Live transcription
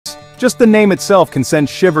Just the name itself can send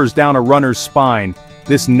shivers down a runner's spine.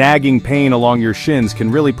 This nagging pain along your shins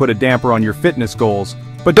can really put a damper on your fitness goals.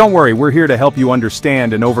 But don't worry, we're here to help you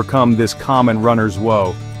understand and overcome this common runner's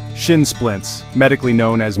woe. Shin splints, medically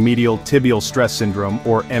known as medial tibial stress syndrome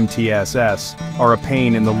or MTSS, are a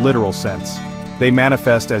pain in the literal sense. They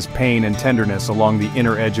manifest as pain and tenderness along the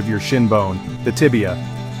inner edge of your shin bone, the tibia.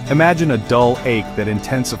 Imagine a dull ache that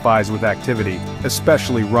intensifies with activity,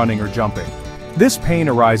 especially running or jumping. This pain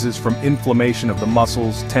arises from inflammation of the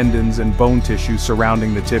muscles, tendons, and bone tissue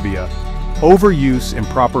surrounding the tibia. Overuse,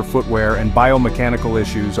 improper footwear, and biomechanical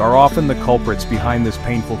issues are often the culprits behind this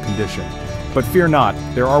painful condition. But fear not,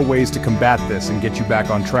 there are ways to combat this and get you back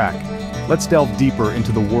on track. Let's delve deeper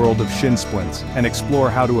into the world of shin splints and explore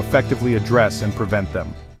how to effectively address and prevent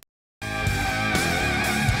them.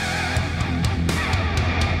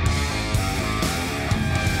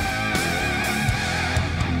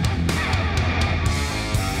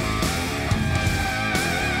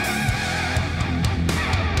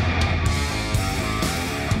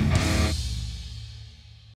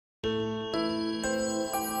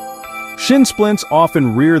 Shin splints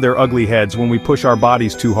often rear their ugly heads when we push our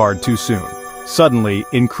bodies too hard too soon. Suddenly,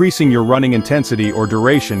 increasing your running intensity or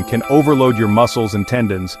duration can overload your muscles and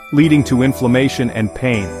tendons, leading to inflammation and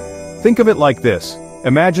pain. Think of it like this.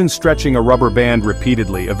 Imagine stretching a rubber band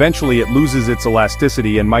repeatedly. Eventually it loses its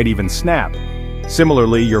elasticity and might even snap.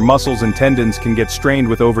 Similarly, your muscles and tendons can get strained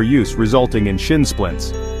with overuse, resulting in shin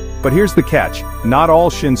splints. But here's the catch, not all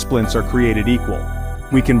shin splints are created equal.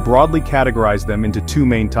 We can broadly categorize them into two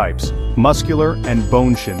main types, muscular and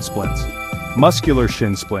bone shin splints. Muscular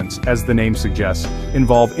shin splints, as the name suggests,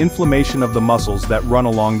 involve inflammation of the muscles that run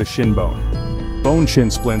along the shin bone. Bone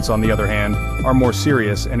shin splints, on the other hand, are more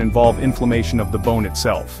serious and involve inflammation of the bone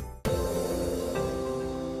itself.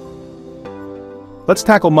 Let's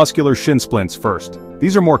tackle muscular shin splints first.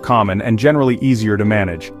 These are more common and generally easier to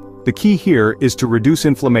manage. The key here is to reduce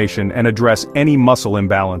inflammation and address any muscle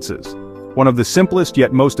imbalances. One of the simplest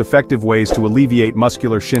yet most effective ways to alleviate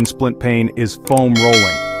muscular shin splint pain is foam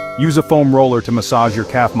rolling. Use a foam roller to massage your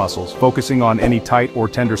calf muscles, focusing on any tight or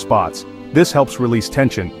tender spots. This helps release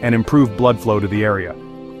tension and improve blood flow to the area.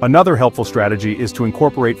 Another helpful strategy is to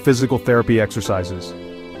incorporate physical therapy exercises.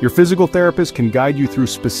 Your physical therapist can guide you through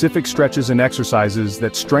specific stretches and exercises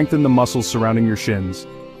that strengthen the muscles surrounding your shins,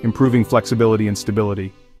 improving flexibility and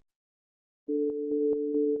stability.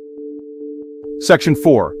 Section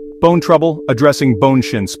 4. Bone trouble, addressing bone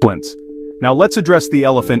shin splints. Now let's address the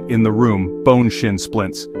elephant in the room, bone shin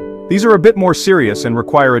splints. These are a bit more serious and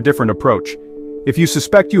require a different approach. If you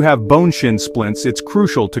suspect you have bone shin splints, it's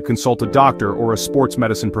crucial to consult a doctor or a sports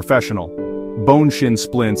medicine professional. Bone shin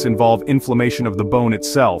splints involve inflammation of the bone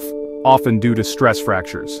itself, often due to stress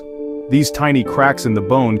fractures. These tiny cracks in the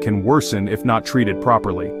bone can worsen if not treated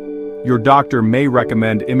properly. Your doctor may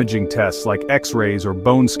recommend imaging tests like X-rays or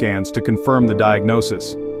bone scans to confirm the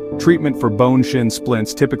diagnosis. Treatment for bone shin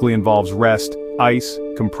splints typically involves rest, ice,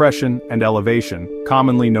 compression, and elevation,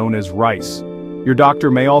 commonly known as RICE. Your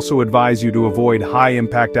doctor may also advise you to avoid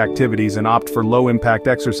high-impact activities and opt for low-impact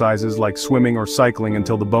exercises like swimming or cycling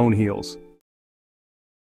until the bone heals.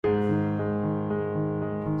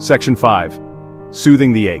 Section 5.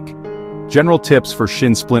 Soothing the ache. General tips for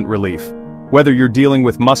shin splint relief. Whether you're dealing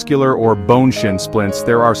with muscular or bone shin splints,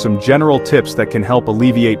 there are some general tips that can help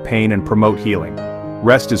alleviate pain and promote healing.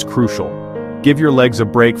 Rest is crucial. Give your legs a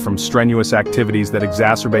break from strenuous activities that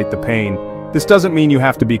exacerbate the pain. This doesn't mean you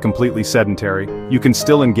have to be completely sedentary. You can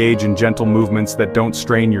still engage in gentle movements that don't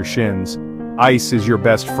strain your shins. Ice is your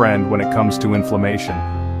best friend when it comes to inflammation.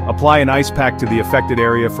 Apply an ice pack to the affected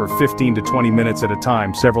area for 15 to 20 minutes at a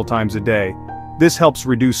time, several times a day. This helps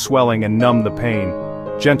reduce swelling and numb the pain.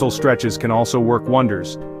 Gentle stretches can also work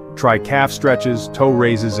wonders. Try calf stretches, toe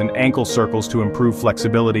raises, and ankle circles to improve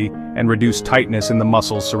flexibility and reduce tightness in the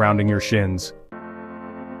muscles surrounding your shins.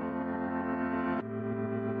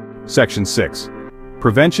 Section 6.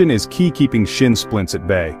 Prevention is key, keeping shin splints at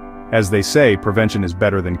bay. As they say, prevention is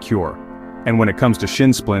better than cure. And when it comes to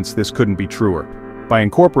shin splints, this couldn't be truer. By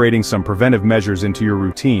incorporating some preventive measures into your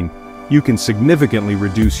routine, you can significantly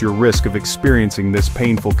reduce your risk of experiencing this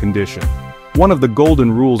painful condition. One of the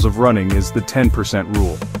golden rules of running is the 10%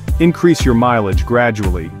 rule. Increase your mileage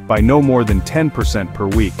gradually, by no more than 10% per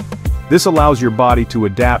week. This allows your body to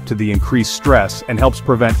adapt to the increased stress and helps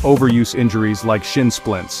prevent overuse injuries like shin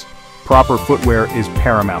splints. Proper footwear is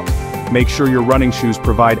paramount. Make sure your running shoes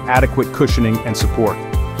provide adequate cushioning and support.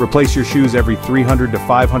 Replace your shoes every 300 to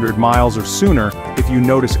 500 miles or sooner if you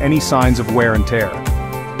notice any signs of wear and tear.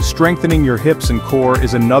 Strengthening your hips and core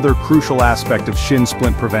is another crucial aspect of shin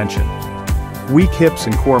splint prevention. Weak hips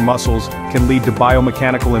and core muscles can lead to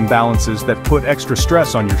biomechanical imbalances that put extra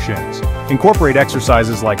stress on your shins. Incorporate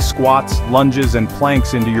exercises like squats, lunges, and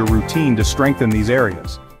planks into your routine to strengthen these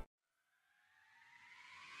areas.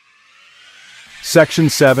 Section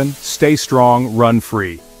 7. Stay strong, run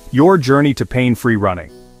free. Your journey to pain-free running.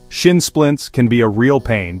 Shin splints can be a real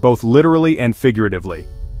pain, both literally and figuratively.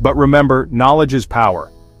 But remember, knowledge is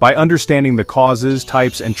power. By understanding the causes,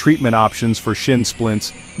 types, and treatment options for shin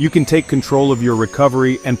splints, you can take control of your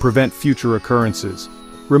recovery and prevent future occurrences.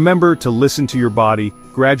 Remember to listen to your body,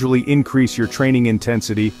 gradually increase your training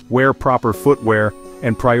intensity, wear proper footwear,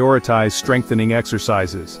 and prioritize strengthening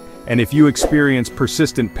exercises. And if you experience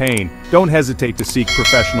persistent pain, don't hesitate to seek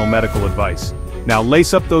professional medical advice. Now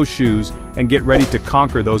lace up those shoes and get ready to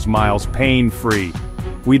conquer those miles pain-free.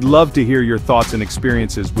 We'd love to hear your thoughts and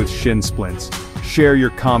experiences with shin splints. Share your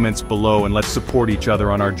comments below and let's support each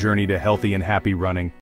other on our journey to healthy and happy running.